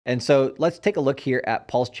And so let's take a look here at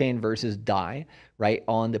Pulse Chain versus DAI, right,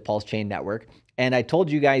 on the Pulse Chain network. And I told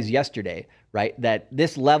you guys yesterday, right, that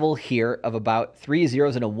this level here of about 3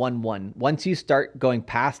 zeros and a 1-1, once you start going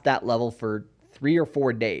past that level for 3 or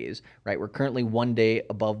 4 days, right, we're currently 1 day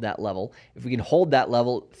above that level. If we can hold that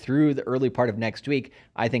level through the early part of next week,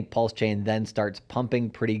 I think Pulse Chain then starts pumping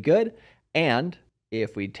pretty good. And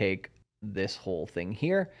if we take this whole thing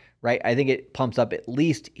here, right, I think it pumps up at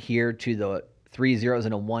least here to the 3 zeros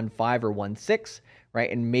and a 1-5 or 1-6, right?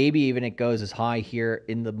 And maybe even it goes as high here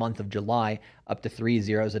in the month of July up to 3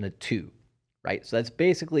 zeros and a 2, right? So that's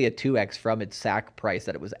basically a 2x from its SAC price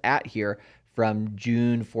that it was at here from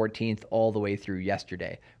June 14th all the way through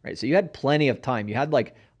yesterday, right? So you had plenty of time. You had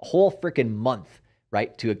like a whole freaking month,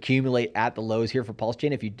 right, to accumulate at the lows here for Pulse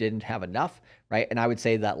Chain if you didn't have enough, right? And I would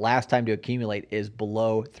say that last time to accumulate is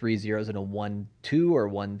below 3 zeros and a 1-2 or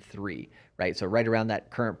 1-3, right? So right around that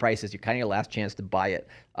current price is your last chance to buy it,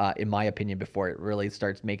 in my opinion, before it really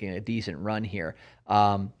starts making a decent run here.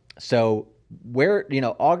 So where,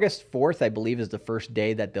 August 4th, I believe, is the first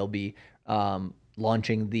day that they'll be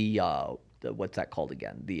launching the what's that called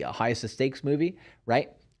again? The highest of stakes movie, right?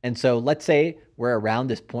 And so let's say we're around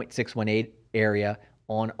this 0.618 area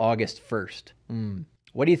on August 1st.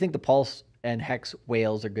 What do you think the Pulse and Hex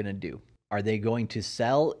whales are going to do? Are they going to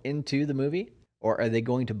sell into the movie? Or are they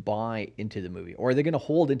going to buy into the movie? Or are they going to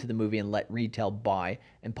hold into the movie and let retail buy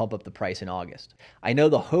and pump up the price in August? I know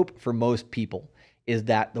the hope for most people is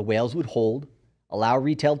that the whales would hold, allow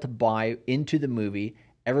retail to buy into the movie,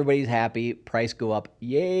 everybody's happy, price go up,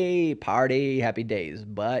 yay, party, happy days.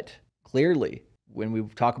 But clearly, when we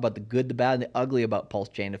talk about the good, the bad, and the ugly about Pulse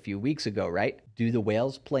Chain a few weeks ago, right? Do the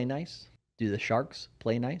whales play nice? Do the sharks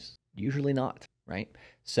play nice? Usually not, right?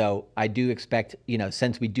 So I do expect,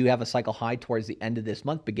 since we do have a cycle high towards the end of this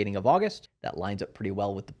month, beginning of August, that lines up pretty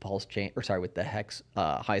well with the Pulse Chain, with the Hex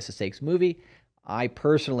highest of stakes movie. I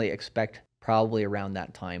personally expect probably around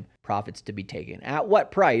that time profits to be taken. At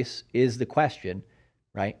what price is the question,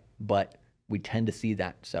 right? But we tend to see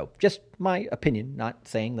that. So just my opinion, not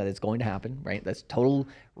saying that it's going to happen, right? That's total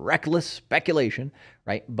reckless speculation,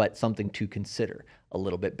 right? But something to consider a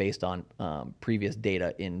little bit based on previous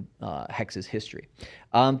data in Hex's history.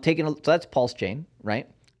 So that's Pulse Chain, right?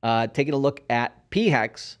 Taking a look at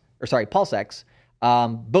PulseX,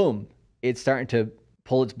 boom, it's starting to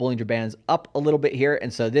pull its Bollinger Bands up a little bit here,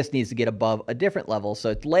 and so this needs to get above a different level. So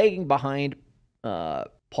it's lagging behind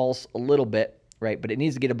Pulse a little bit, right? But it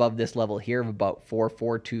needs to get above this level here of about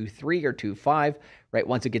 4.423 or 2.5, right?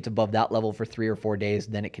 Once it gets above that level for 3 or 4 days,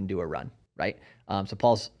 then it can do a run, right? So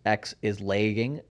Pulse X is lagging